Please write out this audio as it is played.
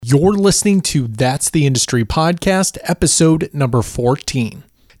You're listening to That's the Industry podcast, episode number 14.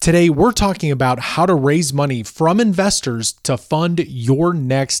 Today, we're talking about how to raise money from investors to fund your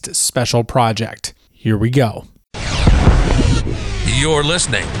next special project. Here we go. You're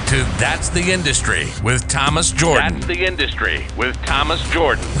listening to That's the Industry with Thomas Jordan. That's the Industry with Thomas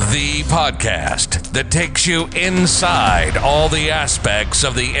Jordan. The podcast that takes you inside all the aspects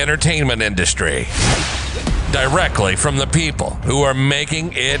of the entertainment industry. Directly from the people who are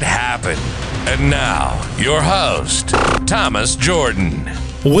making it happen. And now, your host, Thomas Jordan.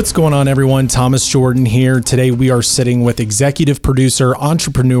 What's going on, everyone? Thomas Jordan here. Today, we are sitting with executive producer,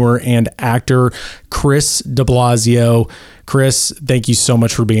 entrepreneur, and actor Chris Deblasio. Chris, thank you so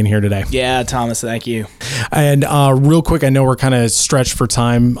much for being here today. Yeah, Thomas, thank you. And real quick, I know we're kind of stretched for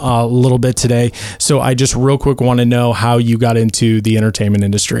time a little bit today, so I just real quick want to know how you got into the entertainment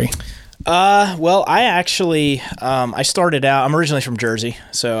industry. Well, I actually, I started out, I'm originally from Jersey,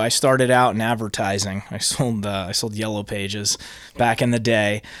 so I started out in advertising. I sold Yellow Pages back in the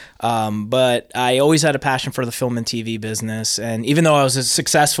day. But I always had a passion for the film and TV business. And even though I was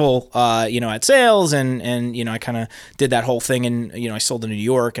successful, at sales and I kind of did that whole thing and, I sold in New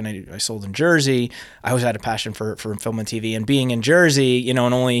York and I sold in Jersey, I always had a passion for film and TV. And being in Jersey, and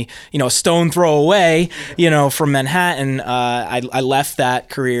only, a stone throw away, from Manhattan, I left that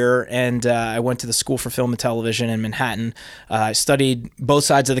career and I went to the School for Film and Television in Manhattan. I studied both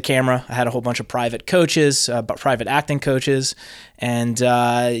sides of the camera. I had a whole bunch of private coaches, private acting coaches. And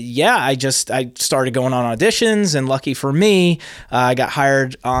I started going on auditions, and lucky for me, I got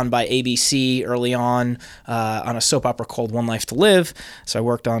hired on by ABC early on a soap opera called One Life to Live. So I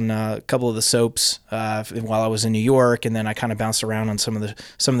worked on a couple of the soaps while I was in New York, and then I kind of bounced around on some of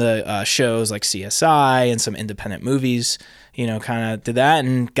the shows like CSI and some independent movies. Kind of did that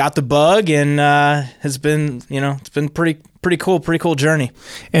and got the bug, and has been, it's been pretty cool journey.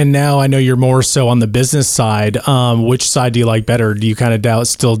 And now I know you're more so on the business side. Which side do you like better? Do you kind of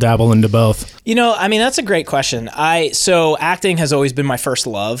still dabble into both? That's a great question. So acting has always been my first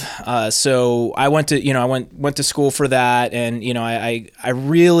love. So I went to school for that, and I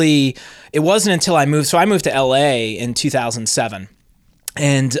really, it wasn't until I moved. So I moved to LA in 2007.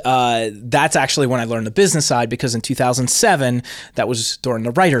 And that's actually when I learned the business side, because in 2007, that was during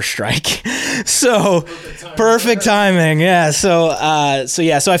the writer's strike. So perfect timing. Yeah. So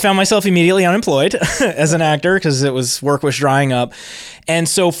I found myself immediately unemployed as an actor because work was drying up. And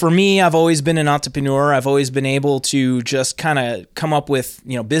so for me, I've always been an entrepreneur. I've always been able to just kind of come up with,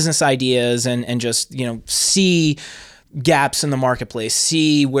 business ideas and just, see gaps in the marketplace,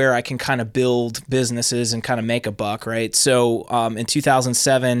 see where I can kind of build businesses and kind of make a buck, right? So in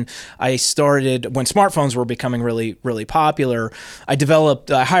 2007, I started, when smartphones were becoming really, really popular, I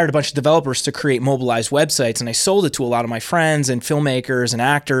hired a bunch of developers to create mobilized websites, and I sold it to a lot of my friends and filmmakers and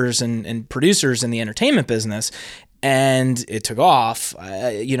actors and producers in the entertainment business. And it took off,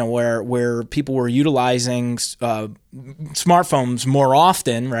 where people were utilizing smartphones more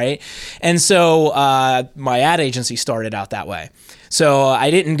often, right? And so my ad agency started out that way. So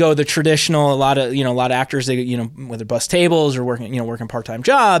I didn't go the traditional. A lot of actors, they whether bust tables or working part-time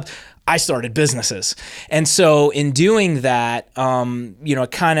job. I started businesses, and so in doing that, kind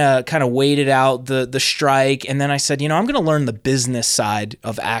of waited out the strike, and then I said, I'm going to learn the business side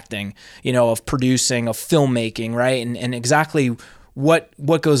of acting, of producing, of filmmaking, right, and exactly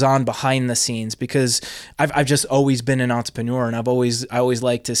what goes on behind the scenes, because I've just always been an entrepreneur, and I always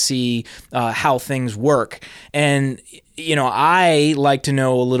like to see how things work. And I like to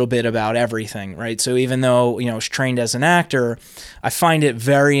know a little bit about everything, right? So even though I was trained as an actor, I find it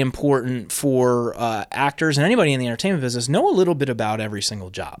very important for actors and anybody in the entertainment business know a little bit about every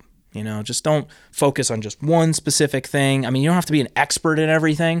single job. Just don't focus on just one specific thing. You don't have to be an expert in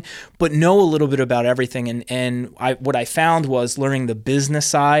everything, but know a little bit about everything. And what I found was learning the business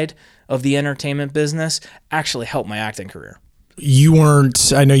side of the entertainment business actually helped my acting career. You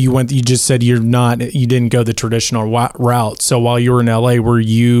just said you didn't go the traditional route. So while you were in LA, were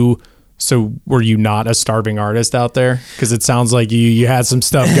you not a starving artist out there? Because it sounds like you had some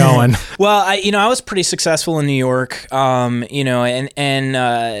stuff going. Well, I was pretty successful in New York. Like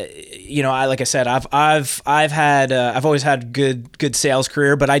I said, I've always had good sales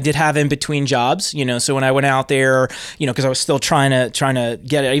career, but I did have in between jobs. So when I went out there, because I was still trying to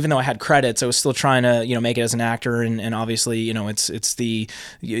get it, even though I had credits, I was still trying to make it as an actor, and obviously it's the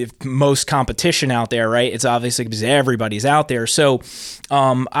most competition out there, right? It's obviously because everybody's out there. So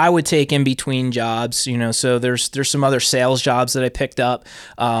I would take in between jobs, so there's some other sales jobs that I picked up,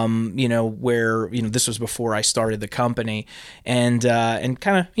 where this was before I started the company, and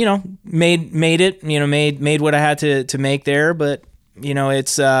kind of made it, made what I had to make there, but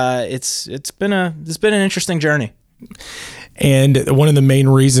it's been an interesting journey. And one of the main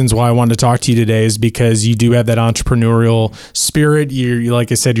reasons why I wanted to talk to you today is because you do have that entrepreneurial spirit. You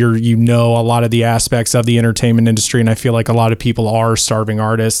like I said, you know a lot of the aspects of the entertainment industry, and I feel like a lot of people are starving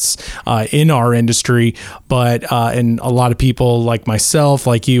artists in our industry. But and a lot of people like myself,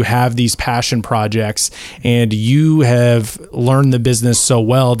 like you, have these passion projects, and you have learned the business so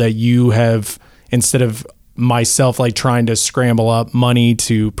well that you have, instead of myself like trying to scramble up money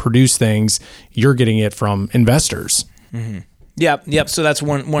to produce things, you're getting it from investors. Mm-hmm. Yep. So that's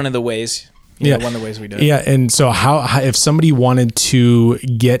one of the ways. One of the ways we do it. Yeah. And so how if somebody wanted to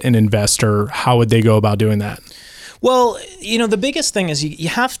get an investor, how would they go about doing that? Well, the biggest thing is you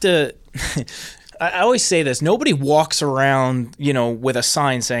have to. I always say this: nobody walks around, with a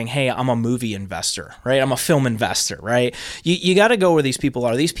sign saying, "Hey, I'm a movie investor," right? I'm a film investor, right? You got to go where these people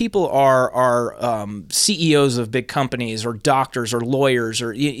are. These people are CEOs of big companies, or doctors, or lawyers,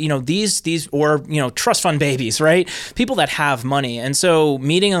 or these or trust fund babies, right? People that have money, and so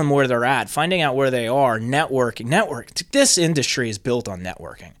meeting them where they're at, finding out where they are, networking. This industry is built on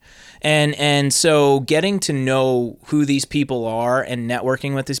networking. And so getting to know who these people are and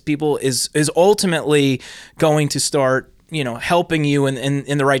networking with these people is ultimately going to start, helping you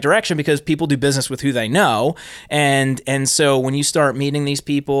in the right direction, because people do business with who they know. And so when you start meeting these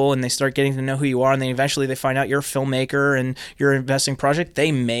people and they start getting to know who you are, and then eventually they find out you're a filmmaker and you're investing project,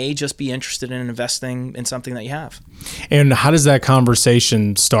 they may just be interested in investing in something that you have. And how does that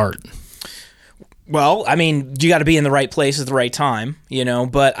conversation start? Well, I mean, you got to be in the right place at the right time,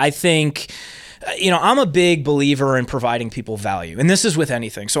 but I think, I'm a big believer in providing people value, and this is with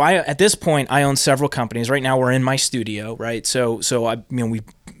anything. So at this point, I own several companies. Right now we're in my studio, right? So we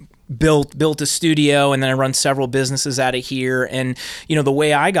built a studio, and then I run several businesses out of here. And, the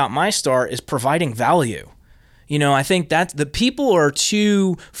way I got my start is providing value. I think that the people are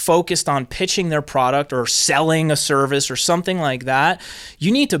too focused on pitching their product or selling a service or something like that.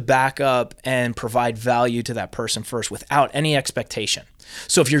 You need to back up and provide value to that person first without any expectation.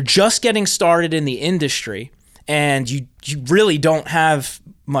 So if you're just getting started in the industry and you really don't have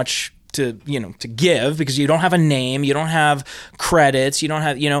much to give, because you don't have a name, you don't have credits, you don't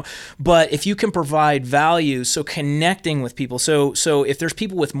have, but if you can provide value, so connecting with people. So if there's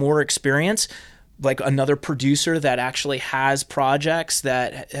people with more experience, like another producer that actually has projects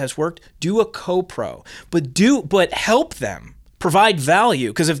that has worked, do a co-pro, but help them. Provide value,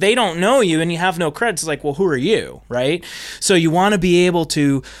 because if they don't know you and you have no credits, it's like, well, who are you, right? So you want to be able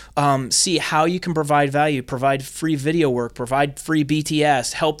to see how you can provide value, provide free video work, provide free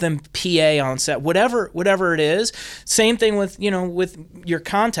BTS, help them PA on set, whatever it is. Same thing with with your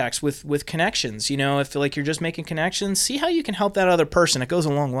contacts, with connections. If like you're just making connections, see how you can help that other person. It goes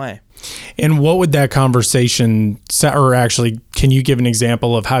a long way. And what would that conversation, or actually, can you give an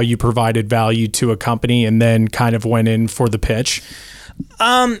example of how you provided value to a company and then kind of went in for the pitch?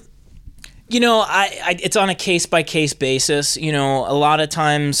 It's on a case by case basis. A lot of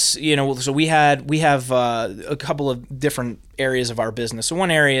times, so we have a couple of different areas of our business. So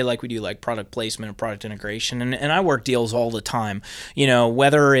one area, like we do like product placement and product integration, and I work deals all the time.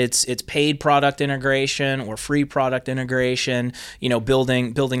 Whether it's paid product integration or free product integration.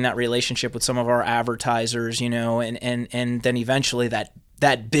 Building that relationship with some of our advertisers. And then eventually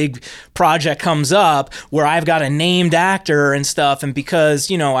that big project comes up where I've got a named actor and stuff, and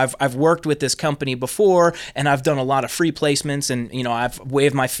because I've worked with this company before, and I've done a lot of free placements, and I've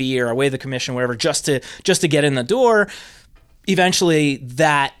waived my fee or I waived the commission, whatever, just to get in the door. Eventually,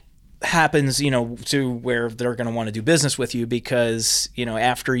 that happens, to where they're going to want to do business with you, because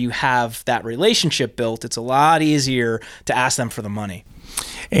after you have that relationship built, it's a lot easier to ask them for the money.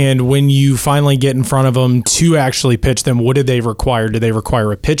 And when you finally get in front of them to actually pitch them, what did they require? Do they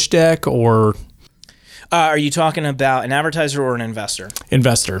require a pitch deck, or? Are you talking about an advertiser or an investor?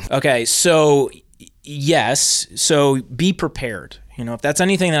 Investor. Okay, so yes. So be prepared. If that's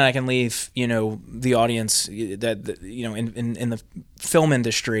anything that I can leave, the audience that in the film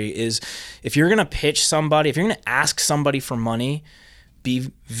industry is, if you're going to pitch somebody, if you're going to ask somebody for money,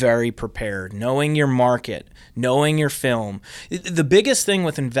 be very prepared, knowing your market, knowing your film. The biggest thing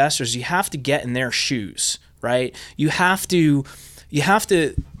with investors, you have to get in their shoes, right? You have to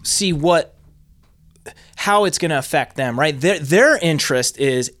see how it's going to affect them, right? Their interest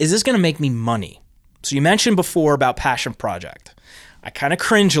is this going to make me money? So you mentioned before about passion project. I kind of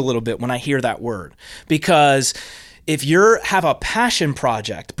cringe a little bit when I hear that word, because if you have a passion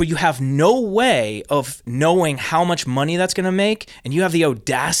project, but you have no way of knowing how much money that's going to make, and you have the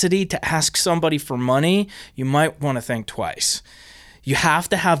audacity to ask somebody for money, you might want to think twice. You have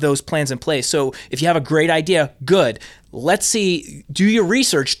to have those plans in place. So if you have a great idea, good. let's see, do your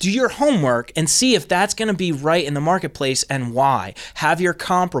research, do your homework, and see if that's going to be right in the marketplace and why. Have your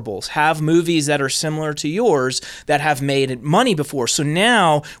comparables, have movies that are similar to yours that have made money before. So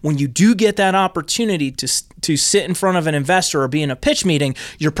now when you do get that opportunity to sit in front of an investor or be in a pitch meeting,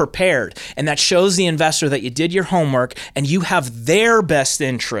 you're prepared. And that shows the investor that you did your homework and you have their best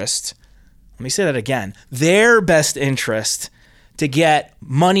interest. Let me say that again. Their best interest to get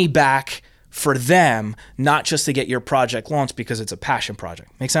money back for them, not just to get your project launched because it's a passion project.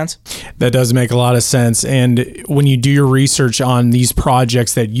 Make sense? That does make a lot of sense. And when you do your research on these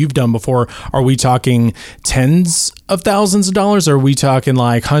projects that you've done before, are we talking tens of thousands of dollars? Or are we talking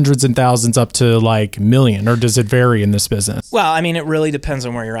like hundreds and thousands up to like million? Or does it vary in this business? Well, I mean, it really depends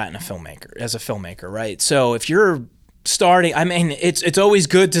on where you're at as a filmmaker, right? So if you're starting, I mean, it's always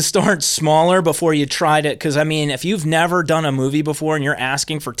good to start smaller before you try to, because I mean, if you've never done a movie before and you're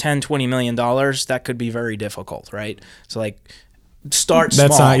asking for $10-20 million, that could be very difficult, right? So like, start small.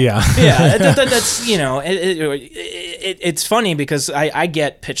 That's not, yeah. Yeah, that's, you know, it's funny because I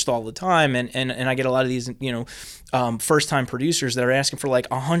get pitched all the time and I get a lot of these, you know, first-time producers that are asking for like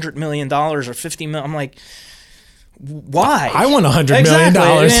 $100 million or $50 million. I'm like, why? I want $100 million.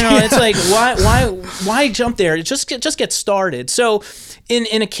 You know, it's like why jump there? Just get started. So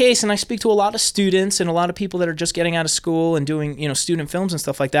in a case, and I speak to a lot of students and a lot of people that are just getting out of school and doing, you know, student films and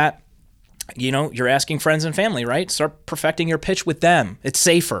stuff like that. You know, you're asking friends and family, right? Start perfecting your pitch with them. It's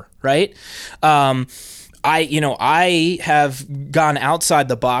safer, right? I have gone outside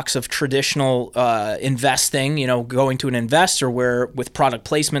the box of traditional investing, you know, going to an investor with product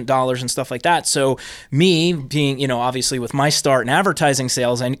placement dollars and stuff like that. So me being, you know, obviously with my start in advertising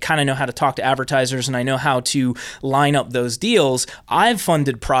sales, I kind of know how to talk to advertisers and I know how to line up those deals. I've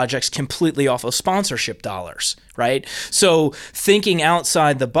funded projects completely off of sponsorship dollars, right? So thinking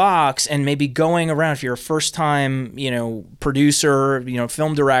outside the box and maybe going around, if you're a first time, you know, producer, you know,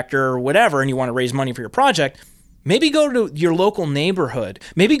 film director or whatever, and you want to raise money for your project, maybe go to your local neighborhood.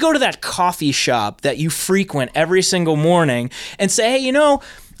 Maybe go to that coffee shop that you frequent every single morning and say, hey, you know,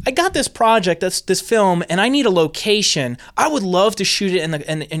 I got this project, that's this film, and I need a location. I would love to shoot it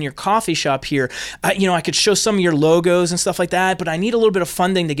in your coffee shop here. You know, I could show some of your logos and stuff like that, but I need a little bit of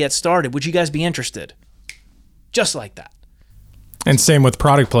funding to get started. Would you guys be interested? Just like that. And same with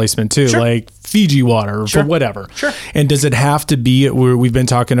product placement too, Sure. like Fiji water or Sure. for whatever. Sure. And does it have to be, we've been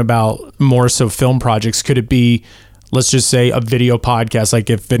talking about more so film projects. Could it be, let's just say, a video podcast?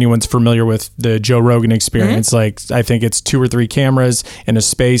 Like if anyone's familiar with the Joe Rogan Experience, like I think it's 2 or 3 cameras in a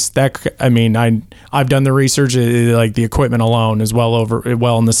space. That, I mean, I've done the research. Like the equipment alone is well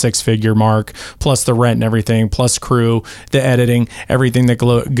in the 6-figure mark, plus the rent and everything, plus crew, the editing, everything that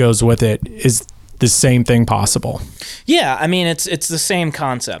goes with it. Is the same thing possible? Yeah, I mean, it's the same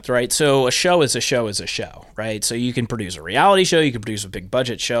concept, right? So a show is a show is a show, right? So you can produce a reality show, you can produce a big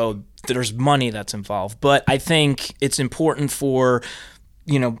budget show. There's money that's involved, but I think it's important for,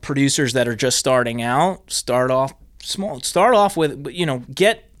 you know, producers that are just starting out, start off small, start off with, you know,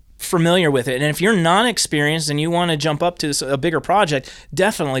 get familiar with it. And if you're not experienced and you want to jump up to a bigger project,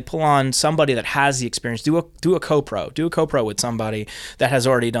 definitely pull on somebody that has the experience. Do a co-pro with somebody that has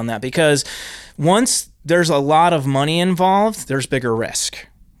already done that, because once there's a lot of money involved, there's bigger risk,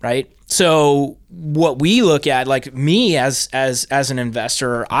 right? So what we look at, like me as an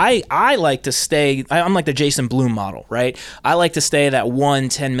investor, I like to stay, I'm like the Jason Blum model, right? I like to stay that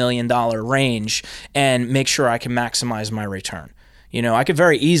 $10 million range and make sure I can maximize my return. You know, I could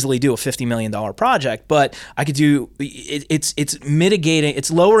very easily do a $50 million project, but I could do, it's mitigating,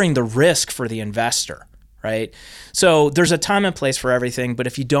 it's lowering the risk for the investor, right? So there's a time and place for everything, but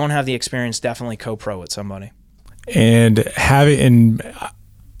if you don't have the experience, definitely co-pro with somebody. And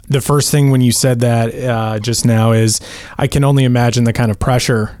the first thing when you said that just now is, I can only imagine the kind of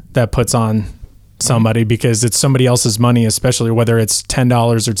pressure that puts on somebody, because it's somebody else's money, especially whether it's $10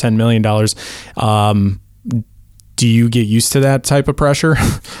 or $10 million. Do you get used to that type of pressure?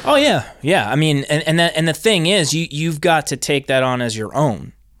 Oh yeah. I mean, and the thing is, you've got to take that on as your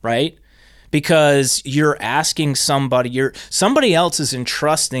own, right? Because you're asking somebody else is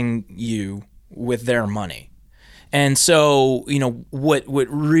entrusting you with their money. And so, you know, what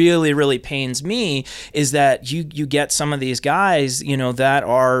really, really pains me is that you get some of these guys, you know, that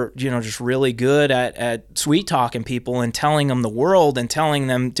are, you know, just really good at sweet talking people and telling them the world and telling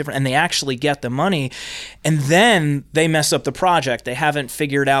them different, and they actually get the money, and then they mess up the project. They haven't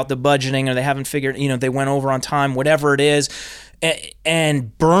figured out the budgeting, or they haven't figured, you know, they went over on time, whatever it is,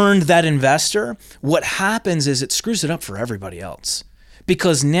 and burned that investor. What happens is it screws it up for everybody else.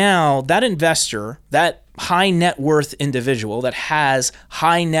 Because now that investor, that high net worth individual that has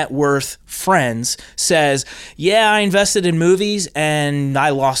high net worth friends says, yeah, I invested in movies and I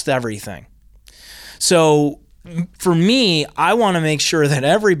lost everything. So for me, I want to make sure that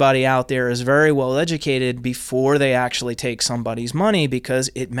everybody out there is very well educated before they actually take somebody's money, because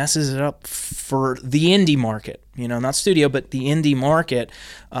it messes it up for the indie market, not studio, but the indie market.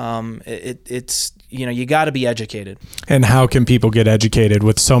 It's you got to be educated. And how can people get educated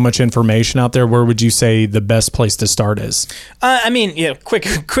with so much information out there? Where would you say the best place to start is? Quick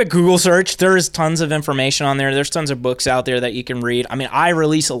Google search. There's tons of information on there. There's tons of books out there that you can read. I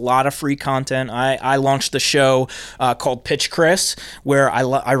release a lot of free content. I launched a show called Pitch Chris, where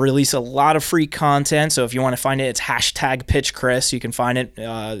I release a lot of free content. So if you want to find it, it's #Pitch Chris. You can find it,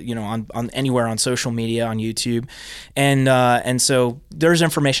 on anywhere on social media, on YouTube, and so there's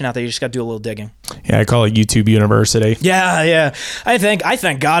information out there. You just got to do a little digging. Yeah, I call it YouTube University. Yeah. I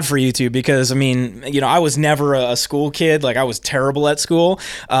thank God for YouTube, because I was never a school kid. Like, I was terrible at school.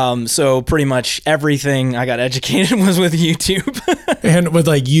 So pretty much everything I got educated was with YouTube. And with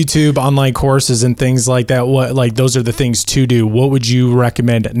like YouTube online courses and things like that, those are the things to do. What would you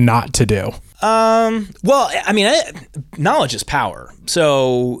recommend not to do? Knowledge is power.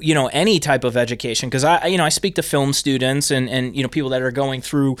 So, any type of education, because I speak to film students and people that are going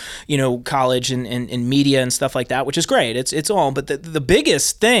through, college and media and stuff like that, which is great. It's all, but the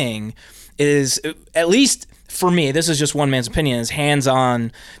biggest thing is, at least for me, this is just one man's opinion, is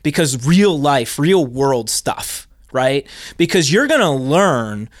hands-on, because real life, real world stuff, right? Because you're going to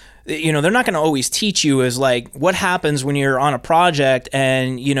learn. They're not going to always teach you is like what happens when you're on a project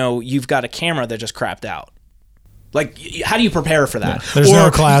and, you've got a camera that just crapped out. Like, how do you prepare for that? Yeah, there's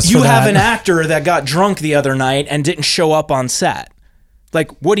no class for that. You have an actor that got drunk the other night and didn't show up on set.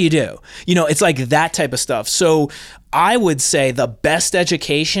 Like, what do? It's like that type of stuff. So I would say the best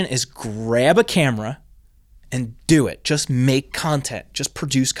education is grab a camera and do it. Just make content. Just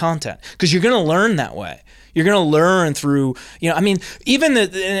produce content, because you're going to learn that way. You're going to learn through, even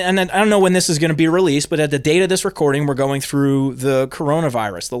and I don't know when this is going to be released, but at the date of this recording, we're going through the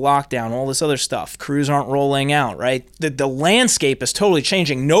coronavirus, the lockdown, all this other stuff. Crews aren't rolling out, right? The landscape is totally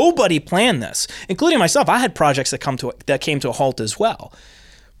changing. Nobody planned this, including myself. I had projects that came to a halt as well.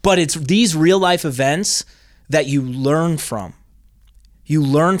 But it's these real life events that you learn from. You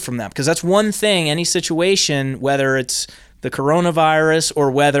learn from them, because that's one thing, any situation, whether it's the coronavirus or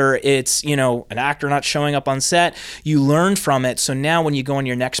whether it's, an actor not showing up on set, you learn from it. So now when you go on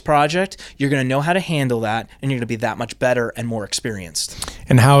your next project, you're going to know how to handle that, and you're going to be that much better and more experienced.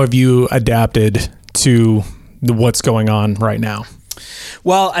 And how have you adapted to what's going on right now?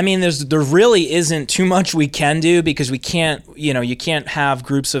 Well, there really isn't too much we can do, because we can't, you can't have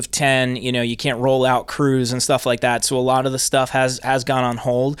groups of 10, you can't roll out crews and stuff like that. So a lot of the stuff has gone on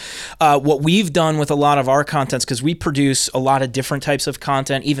hold. What we've done with a lot of our contents, because we produce a lot of different types of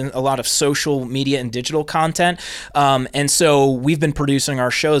content, even a lot of social media and digital content. And so we've been producing our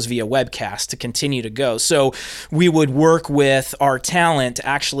shows via webcast to continue to go. So we would work with our talent to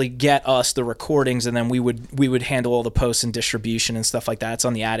actually get us the recordings, and then we would handle all the posts and distribution and stuff like that. It's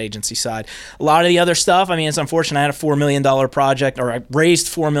on the ad agency side. A lot of the other stuff, it's unfortunate. I had a $4 million project, or I raised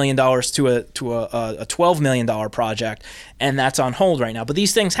 $4 million to a $12 million project, and that's on hold right now. But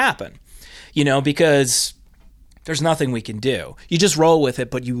these things happen, because there's nothing we can do. You just roll with it,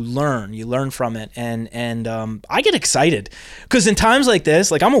 but you learn from it. And I get excited, because in times like this,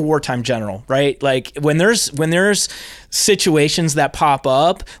 like, I'm a wartime general, right? Like, when there's situations that pop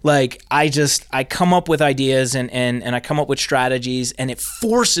up, like, I come up with ideas and I come up with strategies, and it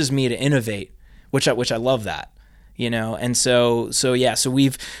forces me to innovate, which I love that. And so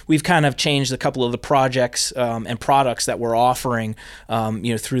we've kind of changed a couple of the projects and products that we're offering,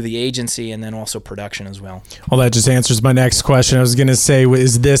 through the agency, and then also production as well. Well, that just answers my next question. I was going to say,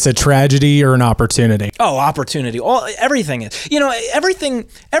 is this a tragedy or an opportunity? Oh, opportunity. Everything is.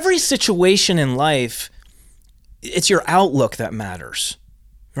 Every situation in life, it's your outlook that matters,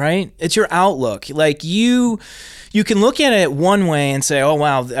 right? It's your outlook. Like, you can look at it one way and say, oh,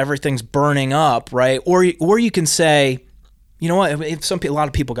 wow, everything's burning up, right? Or you can say, you know what, a lot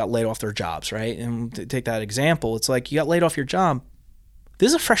of people got laid off their jobs, right? And to take that example, it's like, you got laid off your job. This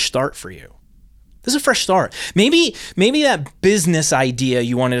is a fresh start for you. This is a fresh start. Maybe that business idea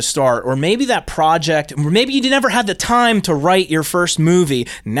you wanted to start, or maybe that project, or maybe you never had the time to write your first movie.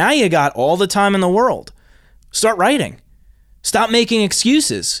 Now you got all the time in the world. Start writing. Stop making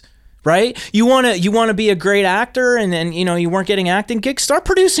excuses. Right? You want to be a great actor, and you weren't getting acting gigs. Start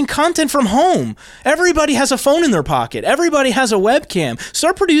producing content from home. Everybody has a phone in their pocket. Everybody has a webcam.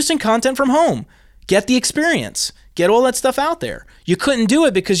 Start producing content from home. Get the experience. Get all that stuff out there. You couldn't do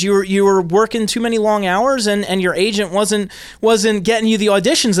it because you were working too many long hours and your agent wasn't getting you the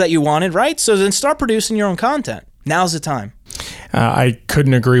auditions that you wanted, right? So then start producing your own content. Now's the time. I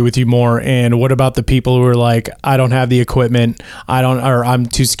couldn't agree with you more. And what about the people who are like, I don't have the equipment, I'm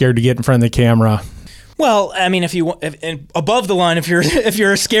too scared to get in front of the camera? Well, I mean, if above the line, if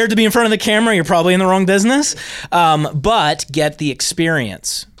you're scared to be in front of the camera, you're probably in the wrong business. But get the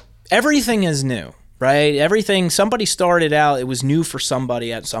experience. Everything is new. Right? Everything, somebody started out, it was new for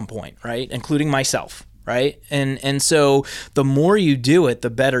somebody at some point, right? Including myself, right? And so the more you do it, the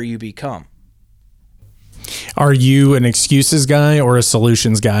better you become. Are you an excuses guy or a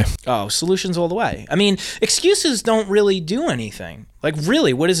solutions guy? Oh, solutions all the way. I mean, excuses don't really do anything. Like,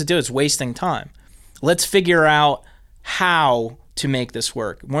 really, what does it do? It's wasting time. Let's figure out how to make this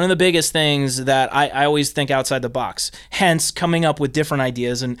work. One of the biggest things that I always think outside the box, hence coming up with different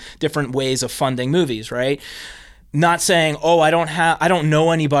ideas and different ways of funding movies, right? Not saying, oh, I don't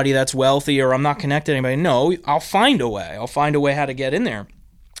know anybody that's wealthy or I'm not connected to anybody. No, I'll find a way. I'll find a way how to get in there.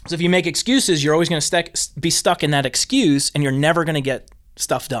 So if you make excuses, you're always going to be stuck in that excuse and you're never going to get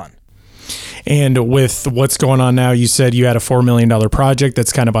stuff done. And with what's going on now, you said you had a $4 million project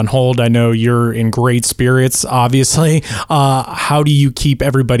that's kind of on hold. I know you're in great spirits, obviously. How do you keep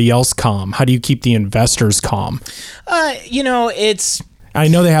everybody else calm? How do you keep the investors calm? It's... I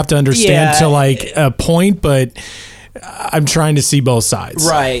know they have to understand to like a point, but I'm trying to see both sides.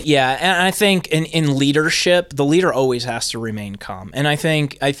 Right. Yeah. And I think in leadership, the leader always has to remain calm. And I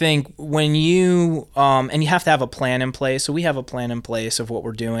think when you and you have to have a plan in place. So we have a plan in place of what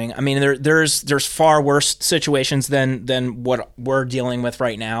we're doing. I mean, there's far worse situations than what we're dealing with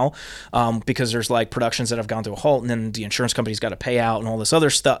right now, because there's like productions that have gone to a halt, and then the insurance company's got to pay out and all this other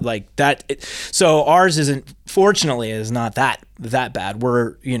stuff like that. So ours fortunately is not that bad.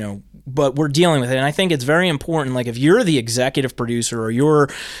 But we're dealing with it. And I think it's very important. Like if you're the executive producer or you're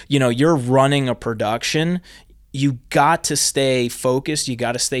running a production, you got to stay focused. You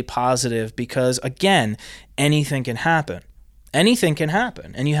got to stay positive because again, anything can happen. Anything can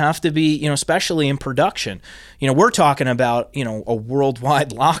happen. And you have to be, especially in production, we're talking about, a worldwide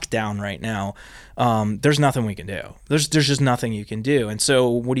lockdown right now. There's nothing we can do. There's just nothing you can do. And so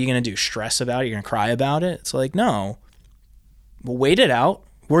what are you going to do? Stress about it? You're going to cry about it? It's like, no, we'll wait it out.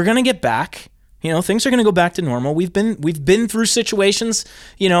 We're going to get back. Things are going to go back to normal. We've been through situations,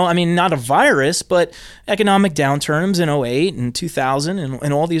 not a virus, but economic downturns in 2008 and 2000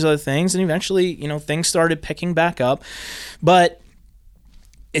 and all these other things. And eventually, things started picking back up. But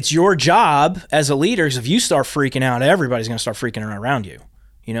it's your job as a leader, because if you start freaking out, everybody's going to start freaking out around you.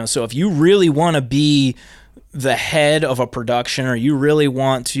 So if you really want to be the head of a production, or you really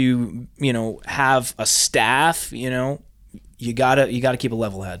want to, have a staff, you gotta keep a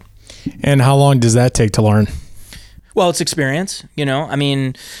level head. And how long does that take to learn? Well, it's experience. I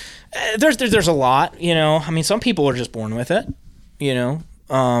mean, there's a lot. I mean, some people are just born with it.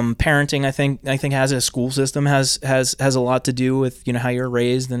 Parenting, I think has a school system has a lot to do with how you're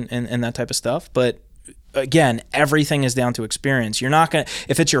raised and that type of stuff. But again, everything is down to experience. You're not gonna,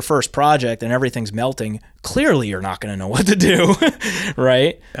 if it's your first project and everything's melting, clearly you're not gonna know what to do,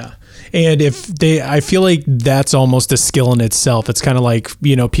 right? Yeah. And I feel like that's almost a skill in itself. It's kind of like,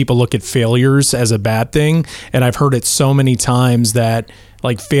 people look at failures as a bad thing. And I've heard it so many times that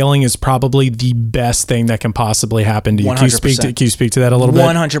like failing is probably the best thing that can possibly happen to you. 100%. Can you speak to that a little bit?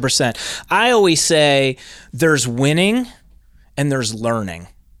 100%. I always say there's winning and there's learning,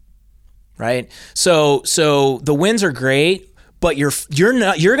 right? So the wins are great, but you're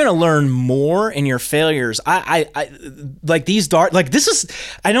going to learn more in your failures. I like these this is,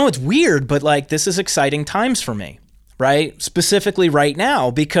 I know it's weird, but like this is exciting times for me, right? Specifically right now,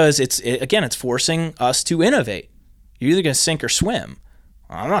 because it's forcing us to innovate. You're either going to sink or swim.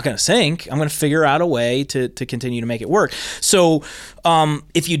 I'm not going to sink. I'm going to figure out a way to continue to make it work. So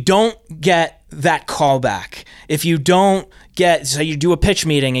if you don't get that callback, if you don't get, so you do a pitch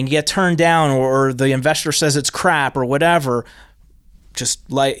meeting and you get turned down, or the investor says it's crap or whatever, just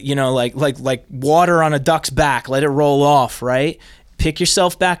like water on a duck's back, let it roll off, right? Pick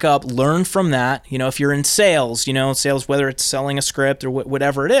yourself back up, learn from that. If you're in sales, whether it's selling a script or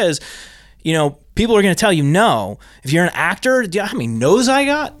whatever it is, people are going to tell you no. If you're an actor, do you know how many no's I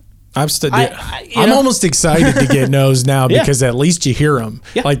got? I'm almost excited to get no's now because at least you hear them.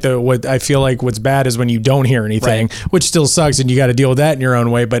 Yeah. Like what I feel like what's bad is when you don't hear anything, right, which still sucks, and you got to deal with that in your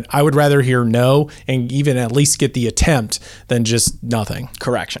own way. But I would rather hear no and even at least get the attempt than just nothing.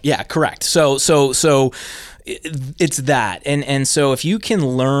 Correction. Yeah, correct. So it's that. And so if you can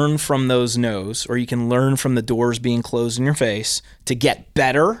learn from those no's, or you can learn from the doors being closed in your face to get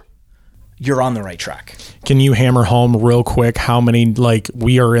better, you're on the right track. Can you hammer home real quick how many, like,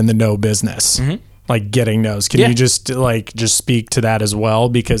 we are in the no business, like getting no's? Can you just speak to that as well?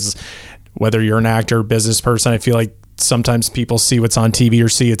 Because whether you're an actor or business person, I feel like sometimes people see what's on TV or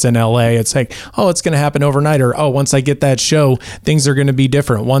see it's in LA. It's like, oh, it's going to happen overnight. Or, oh, once I get that show, things are going to be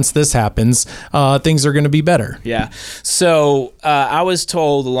different. Once this happens, things are going to be better. Yeah. So I was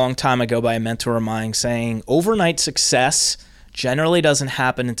told a long time ago by a mentor of mine saying overnight success generally doesn't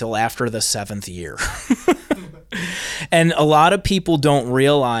happen until after the 7th year. And a lot of people don't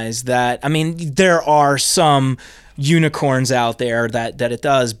realize that. I mean, there are some unicorns out there that it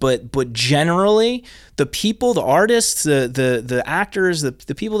does, but generally the people, the artists, the actors,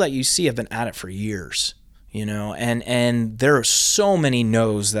 the people that you see have been at it for years, you know, and there are so many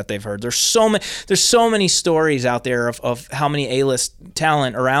no's that they've heard. There's so many stories out there of how many A-list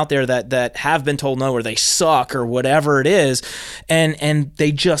talent are out there that have been told no, or they suck or whatever it is, and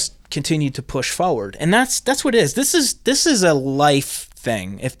they just continue to push forward. And that's what it is. This is a life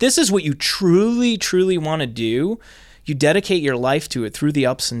thing. If this is what you truly want to do, you dedicate your life to it through the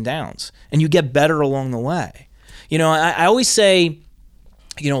ups and downs, and you get better along the way. You know, I always say,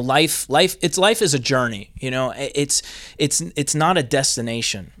 you know, life is a journey. You know, it's not a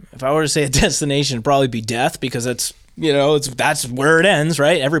destination. If I were to say a destination, it'd probably be death, because that's where it ends,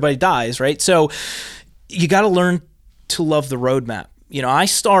 right? Everybody dies, right? So you got to learn to love the roadmap. You know, I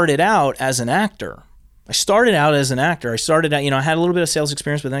started out as an actor. I started out, you know, I had a little bit of sales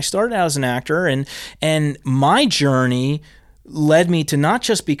experience, but then I started out as an actor, and my journey led me to not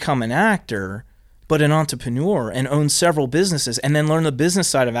just become an actor, but an entrepreneur, and own several businesses, and then learn the business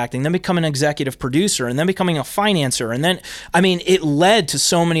side of acting, then become an executive producer, and then becoming a financer. And then, I mean, it led to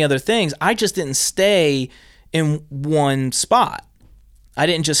so many other things. I just didn't stay in one spot. I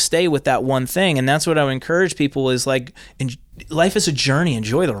didn't just stay with that one thing. And that's what I would encourage people is, like, life is a journey.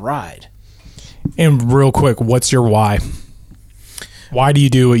 Enjoy the ride. And real quick, what's your why? Why do you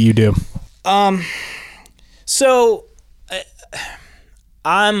do what you do? So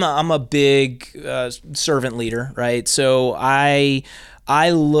I'm a big servant leader, right? So I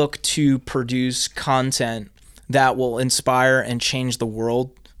look to produce content that will inspire and change the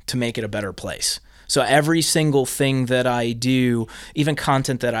world to make it a better place. So every single thing that I do, even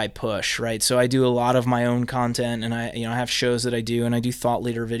content that I push, right? So I do a lot of my own content, and I have shows that I do, and I do thought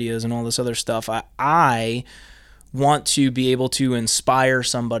leader videos and all this other stuff. I want to be able to inspire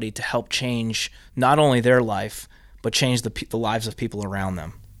somebody to help change not only their life, but change the lives of people around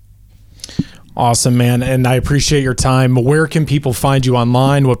them. Awesome, man. And I appreciate your time. Where can people find you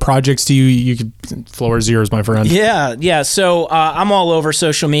online? What projects do you can, floor is yours, my friend. Yeah. So I'm all over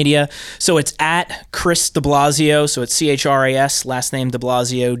social media. So it's at Chris Deblasio. So it's CHRAS, last name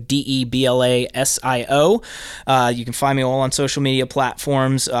Deblasio, DEBLASIO. You can find me all on social media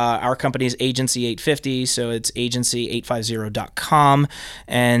platforms. Our company is Agency 850. So it's agency850.com.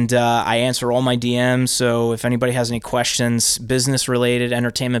 And I answer all my DMs. So if anybody has any questions, business related,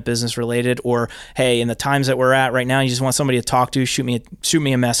 entertainment business related, or hey, in the times that we're at right now, you just want somebody to talk to, shoot me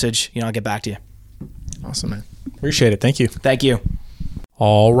a message. You know, I'll get back to you. Awesome, man. Appreciate it. Thank you. Thank you.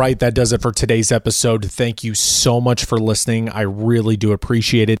 All right, that does it for today's episode. Thank you so much for listening. I really do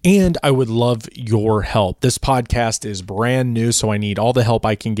appreciate it, and I would love your help. This podcast is brand new, so I need all the help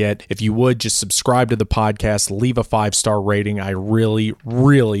I can get. If you would, just subscribe to the podcast, leave a 5-star rating. I really,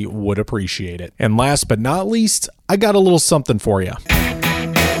 really would appreciate it. And last but not least, I got a little something for you.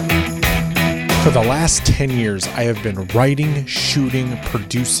 For the last 10 years, I have been writing, shooting,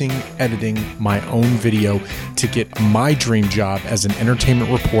 producing, editing my own video to get my dream job as an entertainment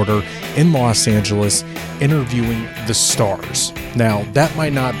reporter in Los Angeles, interviewing the stars. Now, that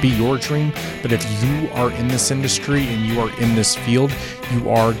might not be your dream, but if you are in this industry and you are in this field, you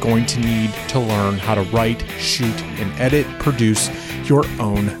are going to need to learn how to write, shoot, and edit, produce your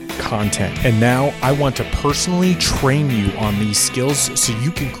own content. And now I want to personally train you on these skills so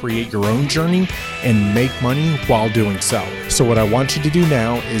you can create your own journey and make money while doing so. So what I want you to do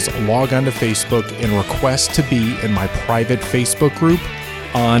now is log on to Facebook and request to be in my private Facebook group,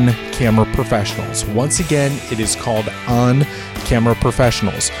 On Camera Professionals. Once again, it is called On Camera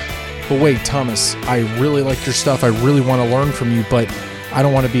Professionals. But wait, Thomas, I really like your stuff. I really want to learn from you, but I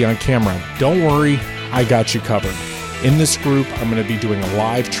don't want to be on camera. Don't worry, I got you covered. In this group, I'm going to be doing a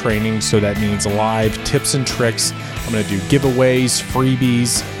live training, so that means live tips and tricks. I'm going to do giveaways,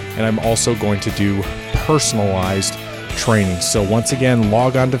 freebies, and I'm also going to do personalized training. So once again,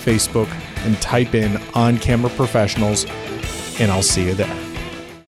 log on to Facebook and type in On Camera Professionals, and I'll see you there.